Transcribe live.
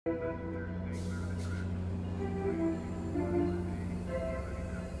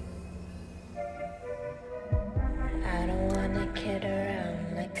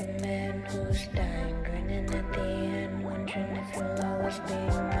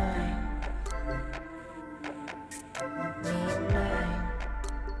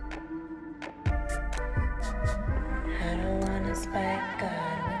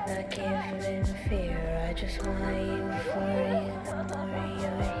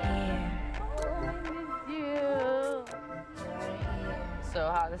So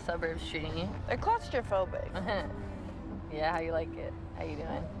how are the suburbs treating you? They're claustrophobic. Yeah, how you like it? How you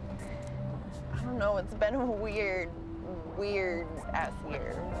doing? I don't know, it's been a weird ass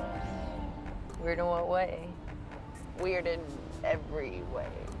year. Weird in what way? Weird in every way.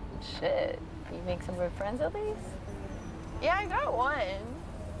 Shit. You make some good friends at least? Yeah, I got one.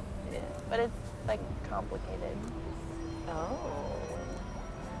 Yeah. But it's like complicated. Oh.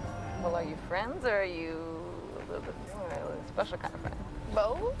 Well, are you friends or are you a little bit more a special kind of friend?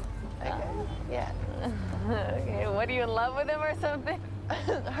 Both? I guess. Yeah. Okay, what, are you in love with him or something?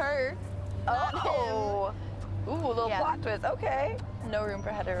 Her. Oh. Ooh, a little plot twist. Okay. No room for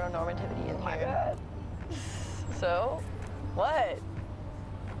heteronormativity in Oh my here. God. So, what?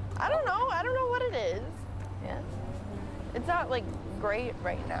 I don't know. I don't know what it is. Yeah. It's not like great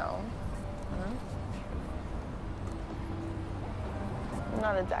right now. I'm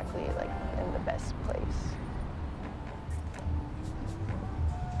not exactly like in the best place.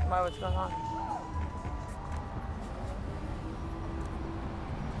 Why, what's going on?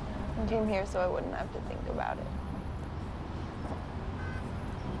 I came here so I wouldn't have to think about it.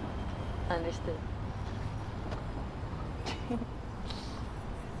 Understood.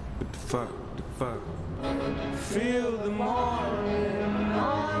 What the fuck? Feel the morning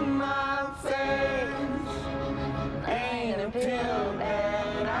on my face. Ain't a pill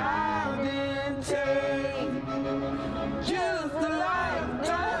that I didn't take. Just a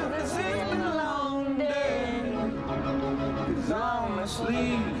lifetime, 'cause it's been a long day. 'Cause I'm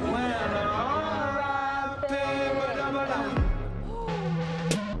asleep when R.I.P.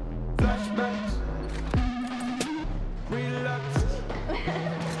 Flashbacks, relapse.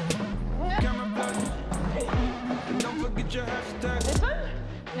 Don't forget your hashtag. This one?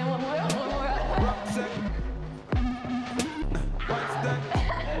 No, one more. Rucksack. White stack.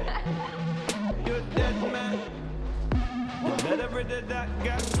 You're a dead man. Whatever that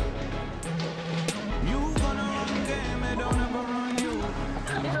got. You gonna run game and don't ever run you.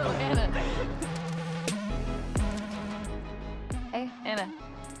 Anna. Hey. Anna.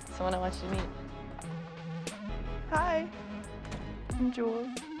 Someone I want you to meet. Hi. I'm Jules.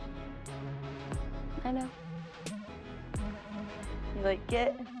 I know. You like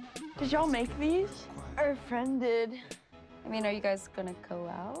it? Did y'all make these? Our friend did. I mean, are you guys gonna go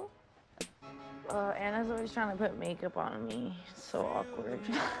out? Anna's always trying to put makeup on me. It's so awkward.